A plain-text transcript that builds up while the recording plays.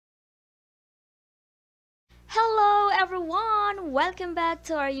Hello everyone! Welcome back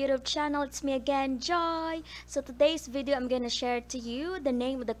to our YouTube channel. It's me again, Joy. So today's video I'm gonna share to you the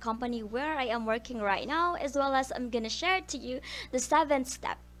name of the company where I am working right now, as well as I'm gonna share to you the 7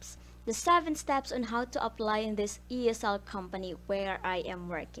 steps. The 7 steps on how to apply in this ESL company where I am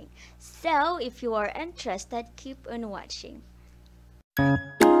working. So if you are interested, keep on watching.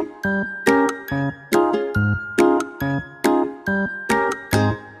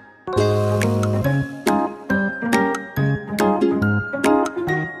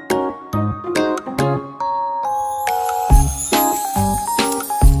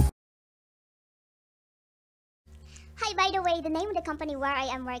 Hi, by the way, the name of the company where I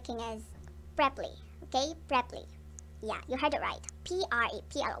am working is PREPLY. Okay, PREPLY. Yeah, you heard it right. PREPLY.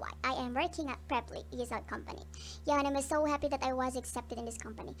 I am working at PREPLY ESL company. Yeah, and I'm so happy that I was accepted in this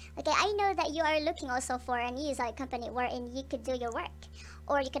company. Okay, I know that you are looking also for an ESL company wherein you could do your work,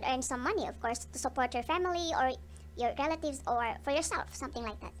 or you could earn some money, of course, to support your family or your relatives or for yourself, something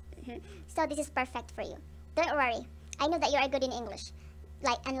like that. So this is perfect for you. Don't worry. I know that you are good in English.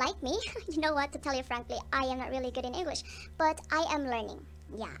 Unlike me, you know what, to tell you frankly, I am not really good in English, but I am learning.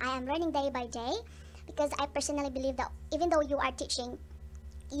 Yeah, I am learning day by day, because I personally believe that even though you are teaching,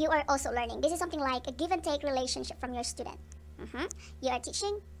 you are also learning. This is something like a give and take relationship from your student. You are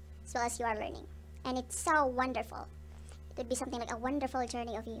teaching as well as you are learning, and it's so wonderful. It would be something like a wonderful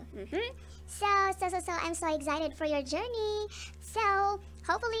journey of you. So I'm so excited for your journey. So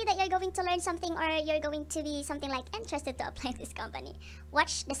hopefully that you're going to learn something, or you're going to be something like interested to apply this company.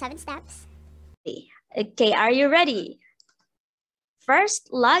 Watch the 7 steps. Okay, are you ready? First,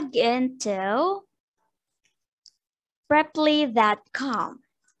 log into preply.com.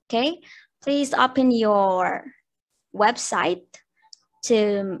 Okay, please open your website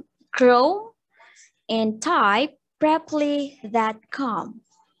to Chrome and type preply.com,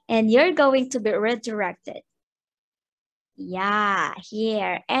 and you're going to be redirected. Yeah,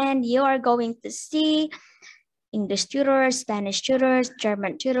 here, and you are going to see English tutors, Spanish tutors,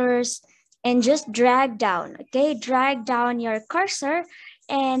 German tutors, and just drag down. Okay, drag down your cursor,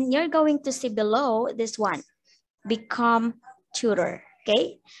 and you're going to see below this one, become tutor.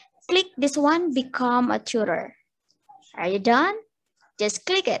 Okay, click this one, become a tutor. Are you done? Just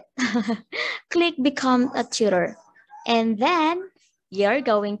click it. Click become a tutor, and then you're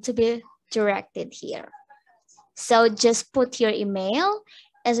going to be directed here. So just put your email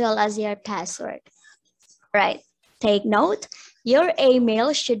as well as your password. Right. Take note, your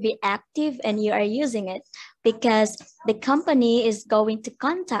email should be active and you are using it, because the company is going to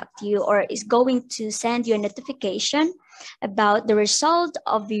contact you or is going to send you a notification about the result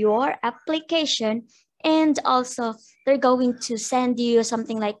of your application, and also they're going to send you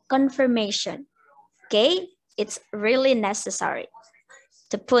something like confirmation. Okay, it's really necessary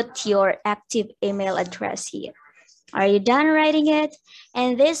to put your active email address here. Are you done writing it?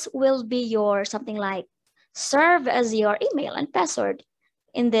 And this will be your something like serve as your email and password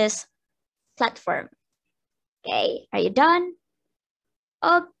in this platform. Okay, are you done?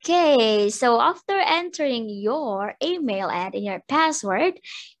 Okay, so after entering your email and your password,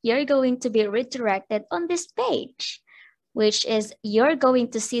 you're going to be redirected on this page, which is you're going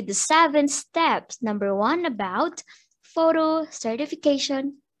to see the 7 steps. Number 1, about photo,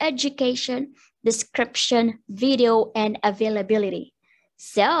 certification, education, description, video, and availability.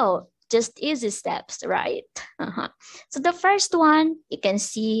 So just easy steps, right? So the first one, you can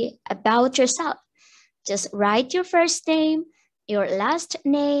see about yourself. Just write your first name, your last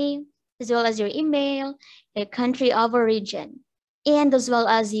name, as well as your email, your country of origin, and as well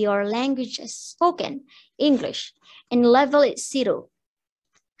as your languages spoken, English, and level is 0.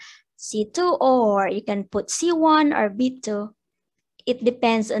 C2, or you can put C1 or B2. It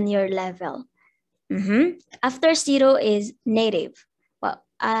depends on your level. After 0 is native. Well,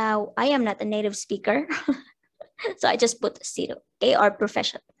 I am not a native speaker, so I just put 0, okay, or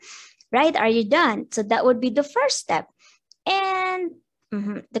professional. Right, are you done? So that would be the first step. And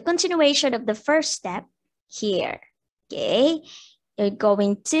the continuation of the first step here, okay, you're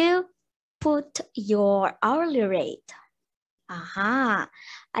going to put your hourly rate. I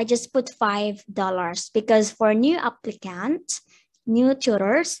just put $5 because for new applicants, new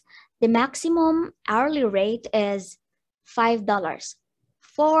tutors, the maximum hourly rate is $5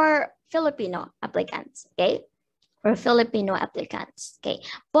 for Filipino applicants, okay? For Filipino applicants, okay?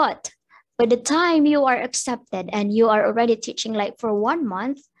 But by the time you are accepted and you are already teaching like for 1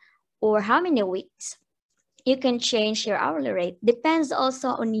 month or how many weeks, you can change your hourly rate. Depends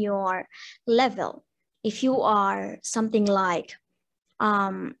also on your level. If you are something like,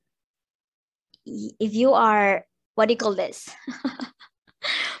 if you are, what do you call this?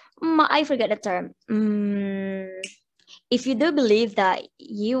 I forget the term. if you do believe that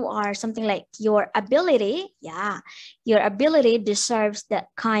you are something like your ability, your ability deserves that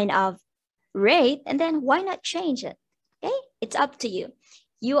kind of rate, and then why not change it? Okay, it's up to you.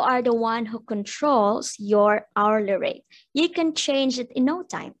 You are the one who controls your hourly rate. You can change it in no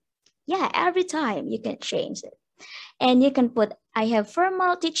time. Yeah, every time you can change it. And you can put, I have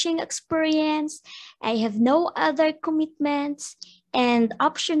formal teaching experience, I have no other commitments, and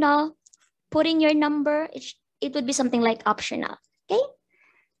optional, putting your number, it would be something like optional. Okay,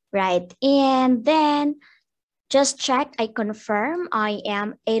 right. And then just check, I confirm I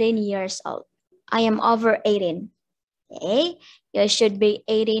am 18 years old. I am over 18. Okay, you should be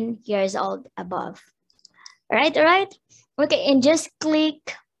 18 years old above. All right, all right. Okay, and just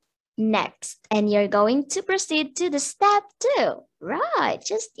click next, and you're going to proceed to the step 2. Right,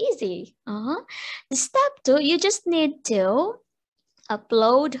 just easy. The step 2, you just need to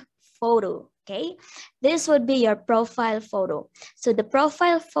upload photo. Okay, this would be your profile photo. So the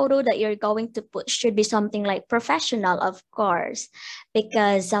profile photo that you're going to put should be something like professional, of course,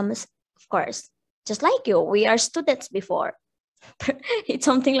 because of course, just like you, we are students before. It's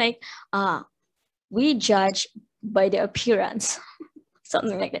something like we judge by the appearance.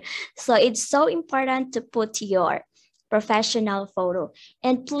 Something like that. So it's so important to put your professional photo.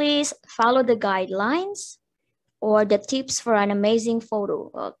 And please follow the guidelines or the tips for an amazing photo.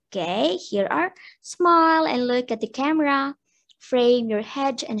 Okay, here are: smile and look at the camera, frame your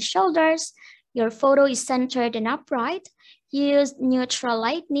head and shoulders, your photo is centered and upright, use neutral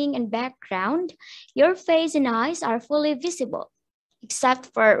lighting and background, your face and eyes are fully visible, except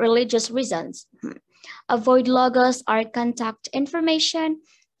for religious reasons. Avoid logos or contact information.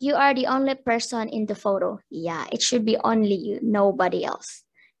 You are the only person in the photo. Yeah, it should be only you, nobody else.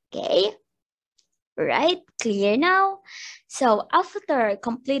 Okay, right? Clear now? So after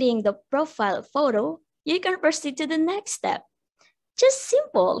completing the profile photo, you can proceed to the next step. Just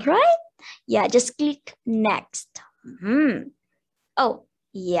simple, right? Yeah, just click next. Oh,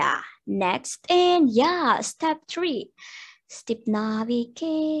 yeah, next. And yeah, step 3. Step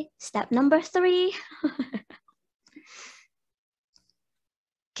navigate. Step number 3.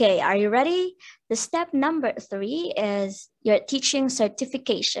 Okay, are you ready? The step number 3 is your teaching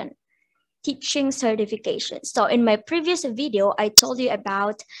certification. Teaching certification. So in my previous video, I told you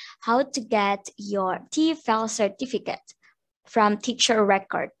about how to get your TEFL certificate from teacher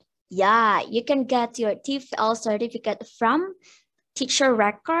record. Yeah, you can get your TEFL certificate from teacher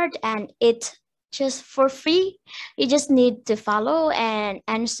record, and it's just for free. You just need to follow and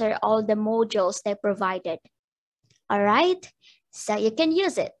answer all the modules they provided. All right, so you can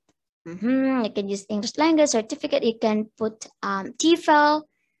use it. You can use English language certificate. You can put TEFL,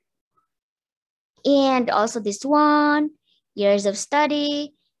 and also this one, years of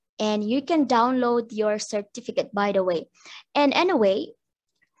study, and you can download your certificate, by the way. And anyway,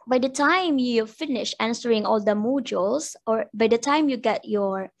 by the time you finish answering all the modules, or by the time you get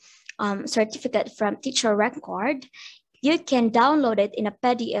your certificate from teacher record, you can download it in a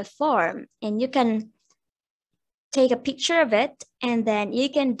PDF form, and you can take a picture of it, and then you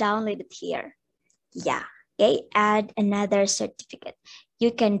can download it here. Yeah, okay, add another certificate.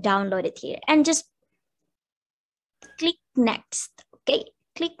 You can download it here and just click next. Okay,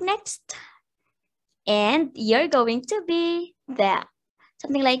 click next, and you're going to be there.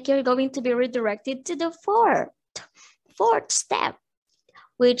 Something like you're going to be redirected to the fourth step,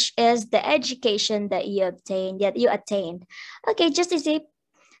 which is the education that you obtained, that you attained. Okay, just easy.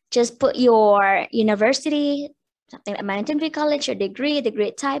 Just put your university, something like Mountain View College, your degree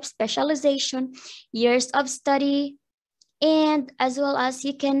type, specialization, years of study, and as well as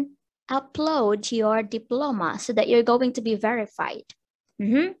you can upload your diploma so that you're going to be verified.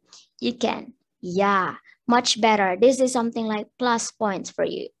 You can, yeah, much better. This is something like plus points for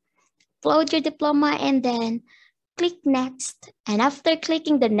you. Upload your diploma and then click next. And after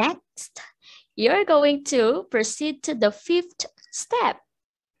clicking the next, you're going to proceed to the 5th step.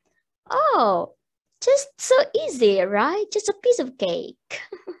 Oh, just so easy, right? Just a piece of cake.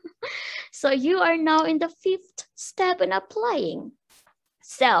 So you are now in the 5th step in applying.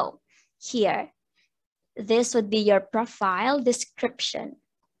 So here, this would be your profile description.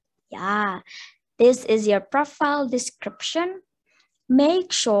 Yeah, this is your profile description.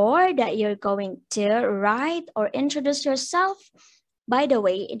 Make sure that you're going to write or introduce yourself. By the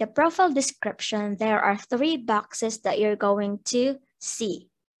way, in the profile description, there are 3 boxes that you're going to see.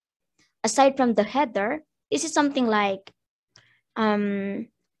 Aside from the header, this is something like the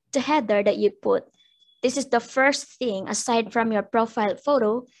header that you put. This is the first thing, aside from your profile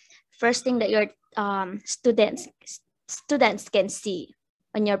photo, first thing that your students can see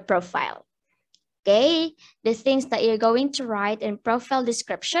on your profile. Okay, the things that you're going to write in profile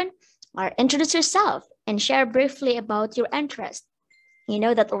description are introduce yourself and share briefly about your interest. You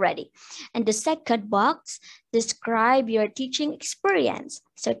know that already. And the second box, describe your teaching experience,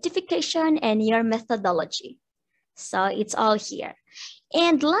 certification, and your methodology. So it's all here.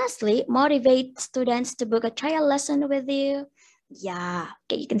 And lastly, motivate students to book a trial lesson with you. Yeah,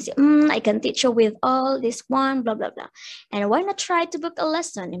 okay, you can see, I can teach you with all this one, blah, blah, blah. And why not try to book a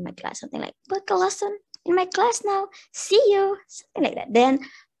lesson in my class? Something like, book a lesson in my class now. See you, something like that. Then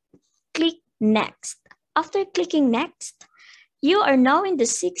click next. After clicking next, you are now in the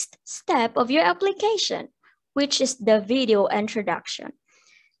sixth step of your application, which is the video introduction.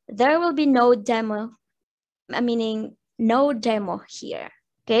 There will be no demo, meaning no demo here,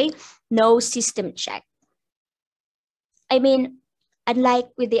 okay? No system check. I mean, unlike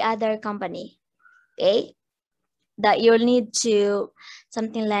with the other company, okay? That you'll need to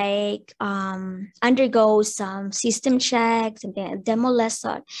something like undergo some system check, something like demo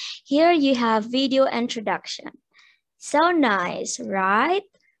lesson. Here you have video introduction. So nice, right?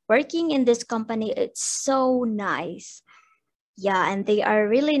 Working in this company, it's so nice. Yeah, and they are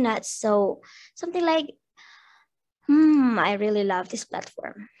really not so, something like, I really love this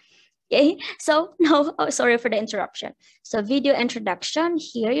platform. Okay, so no, oh, sorry for the interruption. So video introduction,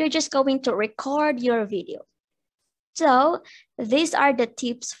 here you're just going to record your video. So these are the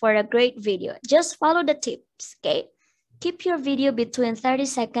tips for a great video. Just follow the tips, okay? Keep your video between 30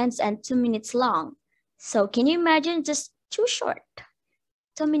 seconds and 2 minutes long. So can you imagine just too short?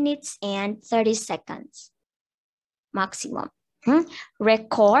 2 minutes and 30 seconds maximum.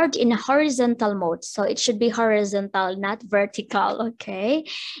 Record in horizontal mode. So it should be horizontal, not vertical, okay?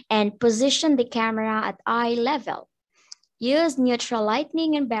 And position the camera at eye level. Use neutral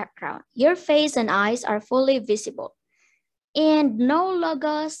lighting and background. Your face and eyes are fully visible. And no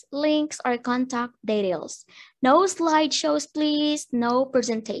logos, links, or contact details. No slideshows, please. No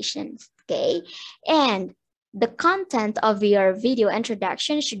presentations, okay? And the content of your video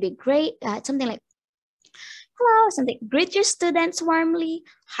introduction should be great. Something like, hello, something, greet your students warmly,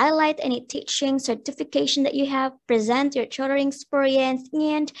 highlight any teaching certification that you have, present your tutoring experience,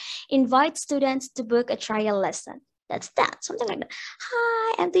 and invite students to book a trial lesson. That's that, something like that.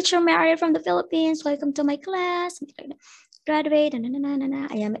 Hi, I'm teacher Mary from the Philippines. Welcome to my class, something like that. Graduate,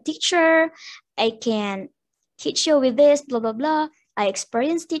 I am a teacher. I can teach you with this, blah, blah, blah. I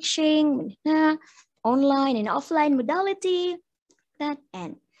experience teaching, online and offline modality, that,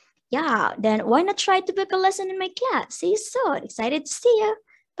 and yeah, then why not try to book a lesson in my class? See you soon. Excited to see you.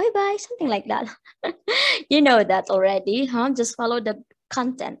 Bye-bye, something like that. You know that already, huh? Just follow the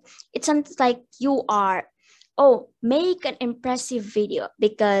content. It sounds like you are, make an impressive video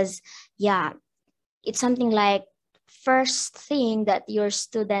because, yeah, it's something like first thing that your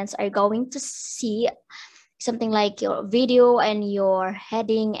students are going to see, something like your video and your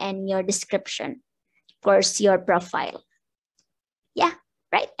heading and your description, of course, your profile. Yeah,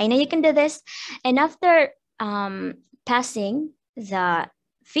 right. I know you can do this. And after passing the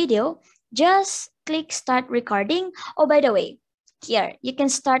video, just click start recording. Oh, by the way, here, you can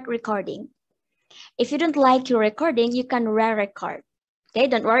start recording. If you don't like your recording, you can re-record. Okay,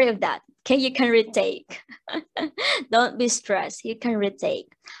 don't worry of that. Okay, you can retake. Don't be stressed. You can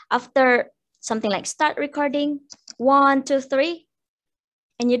retake. After something like start recording, 1, 2, 3,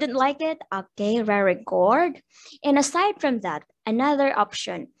 and you didn't like it, okay, re-record. And aside from that, another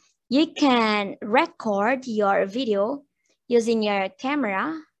option, you can record your video using your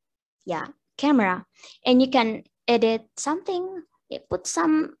camera. Yeah, camera. And you can edit something, put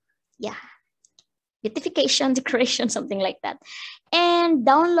some, beautification, decoration, something like that, and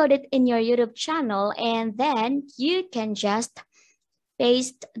download it in your YouTube channel. And then you can just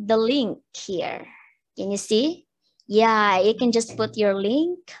paste the link here. Can you see? Yeah, you can just put your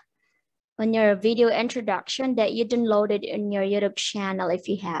link on your video introduction that you downloaded in your YouTube channel if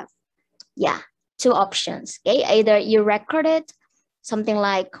you have. Yeah, 2 options, okay? Either you record it, something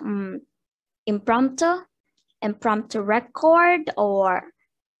like impromptu record, or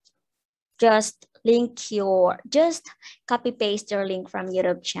just just copy paste your link from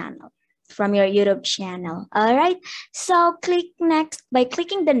your YouTube channel. All right, so click next. By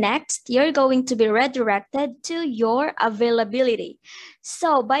clicking the next, you're going to be redirected to your availability.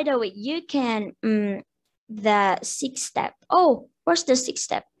 So by the way, you can the 6th step. Oh, where's the 6th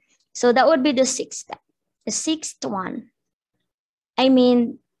step? So that would be the 6th step. The 6th one, I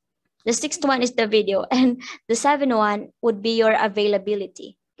mean, the 6th one is the video, and the 7th one would be your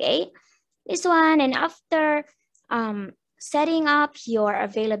availability. Okay, this one. And after setting up your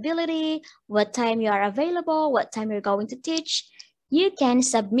availability, what time you are available, what time you're going to teach, you can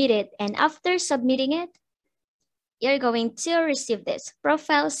submit it. And after submitting it, you're going to receive this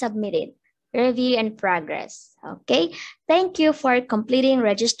profile submitted, review and progress. Okay, thank you for completing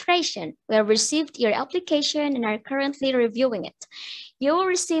registration. We have received your application and are currently reviewing it. You will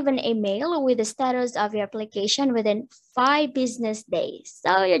receive an email with the status of your application within 5 business days.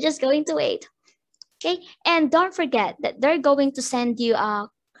 So you're just going to wait. Okay, and don't forget that they're going to send you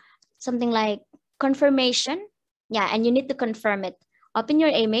something like confirmation. Yeah, and you need to confirm it. Open your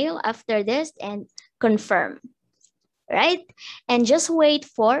email after this and confirm, right? And just wait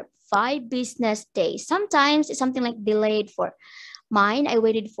for 5 business days. Sometimes it's something like delayed for mine. I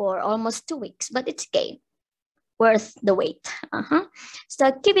waited for almost 2 weeks, but it's okay. Worth the wait.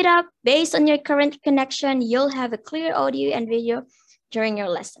 So keep it up. Based on your current connection, you'll have a clear audio and video during your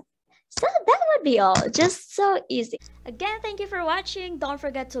lesson. So that would be all. Just so easy. Again, thank you for watching. Don't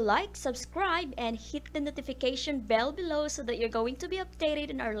forget to like, subscribe, and hit the notification bell below so that you're going to be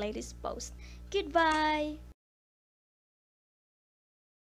updated on our latest post. Goodbye.